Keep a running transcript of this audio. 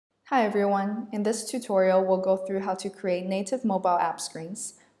Hi everyone, in this tutorial we'll go through how to create native mobile app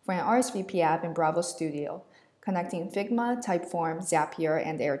screens for an RSVP app in Bravo Studio, connecting Figma, Typeform, Zapier,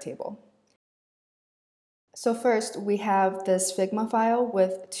 and Airtable. So first, we have this Figma file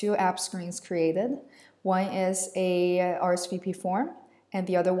with two app screens created. One is a RSVP form, and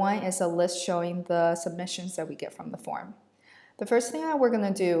the other one is a list showing the submissions that we get from the form. The first thing that we're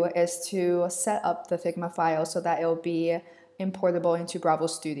going to do is to set up the Figma file so that it will be importable into Bravo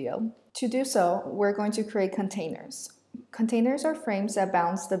Studio. To do so, we're going to create containers. Containers are frames that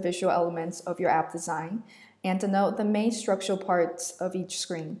bounce the visual elements of your app design and denote the main structural parts of each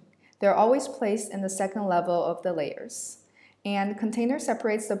screen. They're always placed in the second level of the layers. And container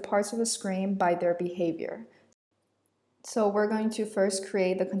separates the parts of the screen by their behavior. So we're going to first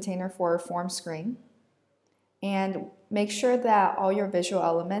create the container for our form screen. And make sure that all your visual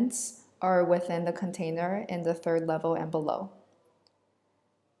elements are within the container in the third level and below.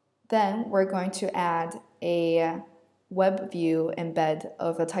 Then we're going to add a web view embed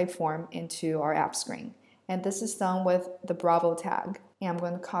of a Typeform into our app screen. And this is done with the Bravo tag. And I'm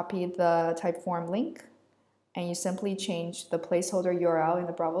going to copy the Typeform link, and you simply change the placeholder URL in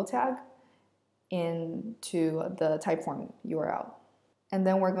the Bravo tag into the Typeform URL. And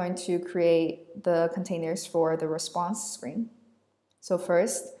then we're going to create the containers for the response screen. So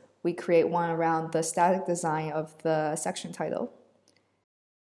first, we create one around the static design of the section title.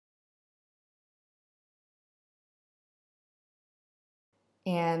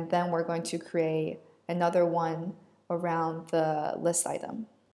 And then we're going to create another one around the list item.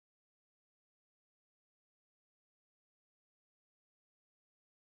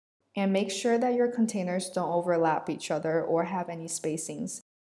 And make sure that your containers don't overlap each other or have any spacings.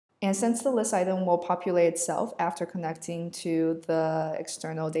 And since the list item will populate itself after connecting to the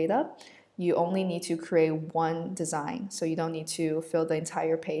external data, you only need to create one design. So you don't need to fill the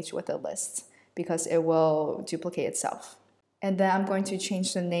entire page with a list because it will duplicate itself. And then I'm going to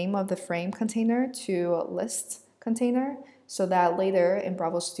change the name of the frame container to list container so that later in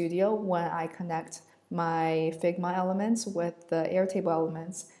Bravo Studio, when I connect my Figma elements with the Airtable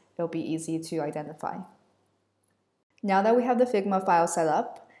elements, it'll be easy to identify. Now that we have the Figma file set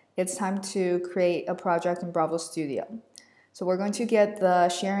up, it's time to create a project in Bravo Studio. So we're going to get the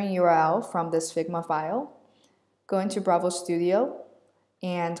sharing URL from this Figma file, go into Bravo Studio,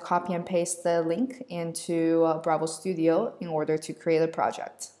 and copy and paste the link into Bravo Studio in order to create a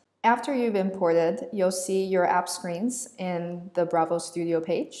project. After you've imported, you'll see your app screens in the Bravo Studio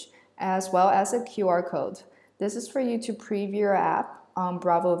page, as well as a QR code. This is for you to preview your app on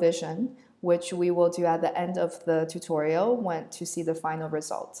Bravo Vision, which we will do at the end of the tutorial to see the final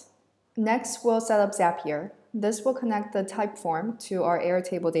result. Next, we'll set up Zapier. This will connect the Typeform to our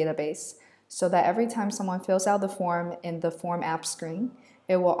Airtable database so that every time someone fills out the form in the form app screen,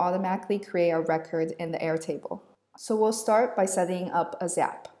 it will automatically create a record in the Airtable. So we'll start by setting up a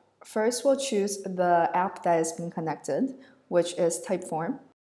Zap. First, we'll choose the app that is being connected, which is Typeform.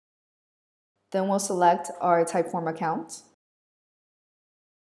 Then we'll select our Typeform account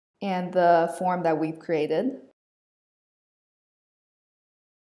and the form that we've created.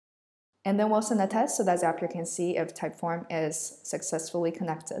 And then we'll send a test so that Zapier can see if Typeform is successfully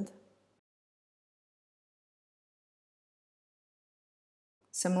connected.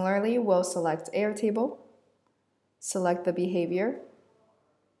 Similarly, we'll select Airtable, select the behavior,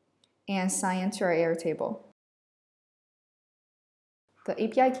 and sign into our Airtable. The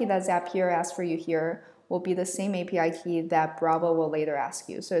API key that Zapier asks for you here will be the same API key that Bravo will later ask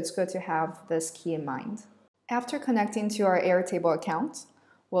you, so it's good to have this key in mind. After connecting to our Airtable account,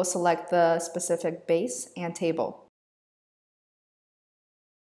 we'll select the specific base and table.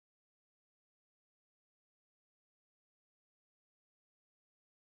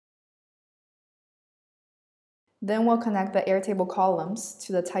 Then we'll connect the Airtable columns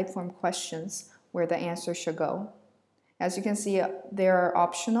to the Typeform questions where the answer should go. As you can see, they're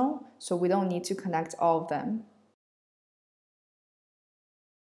optional, so we don't need to connect all of them.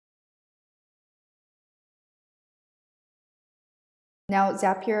 Now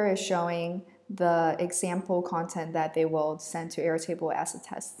Zapier is showing the example content that they will send to Airtable as a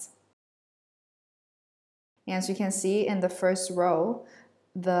test. And as you can see in the first row,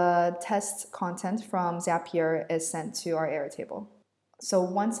 the test content from Zapier is sent to our Airtable. So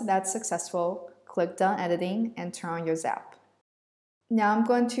once that's successful, click Done Editing and turn on your Zap. Now I'm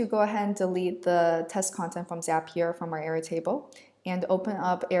going to go ahead and delete the test content from Zapier from our Airtable and open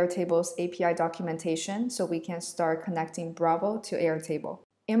up Airtable's API documentation so we can start connecting Bravo to Airtable.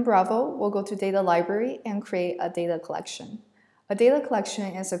 In Bravo, we'll go to Data Library and create a data collection. A data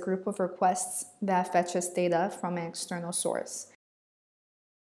collection is a group of requests that fetches data from an external source.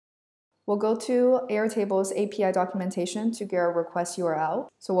 We'll go to Airtable's API documentation to get a request URL.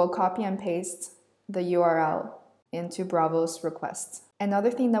 So we'll copy and paste the URL into Bravo's request.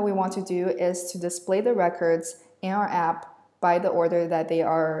 Another thing that we want to do is to display the records in our app by the order that they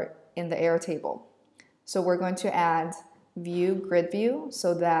are in the Airtable. So we're going to add view grid view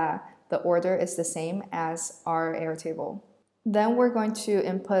so that the order is the same as our Airtable. Then we're going to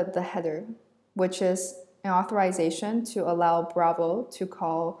input the header, which is an authorization to allow Bravo to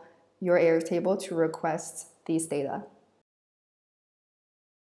call your Airtable to request these data.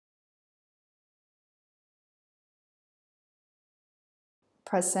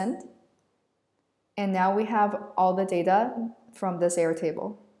 Press send. And now we have all the data from this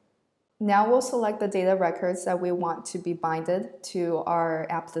Airtable. Now we'll select the data records that we want to be binded to our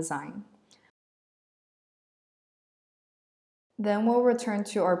app design. Then we'll return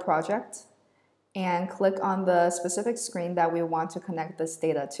to our project and click on the specific screen that we want to connect this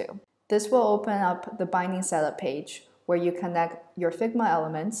data to. This will open up the binding setup page where you connect your Figma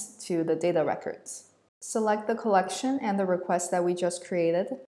elements to the data records. Select the collection and the request that we just created.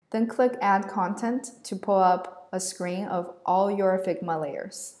 Then click Add Content to pull up a screen of all your Figma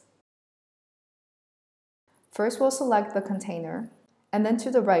layers. First, we'll select the container, and then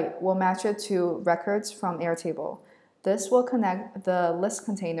to the right, we'll match it to records from Airtable. This will connect the list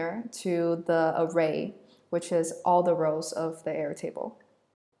container to the array, which is all the rows of the Airtable.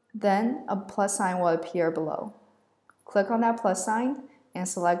 Then a plus sign will appear below. Click on that plus sign and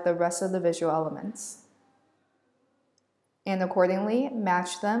select the rest of the visual elements. And accordingly,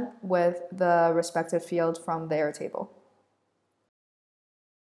 match them with the respective field from the Airtable.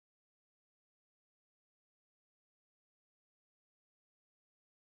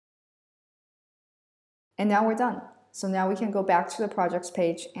 And now we're done. So now we can go back to the projects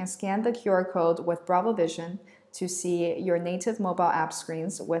page and scan the QR code with Bravo Vision to see your native mobile app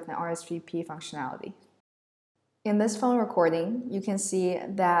screens with an RSVP functionality. In this phone recording, you can see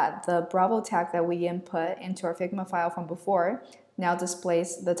that the Bravo tag that we input into our Figma file from before now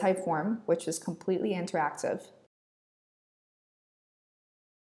displays the Typeform, which is completely interactive.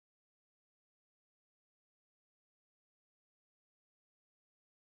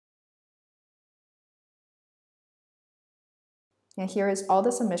 And here is all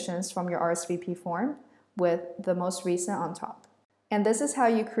the submissions from your RSVP form with the most recent on top. And this is how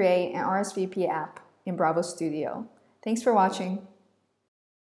you create an RSVP app in Bravo Studio. Thanks for watching.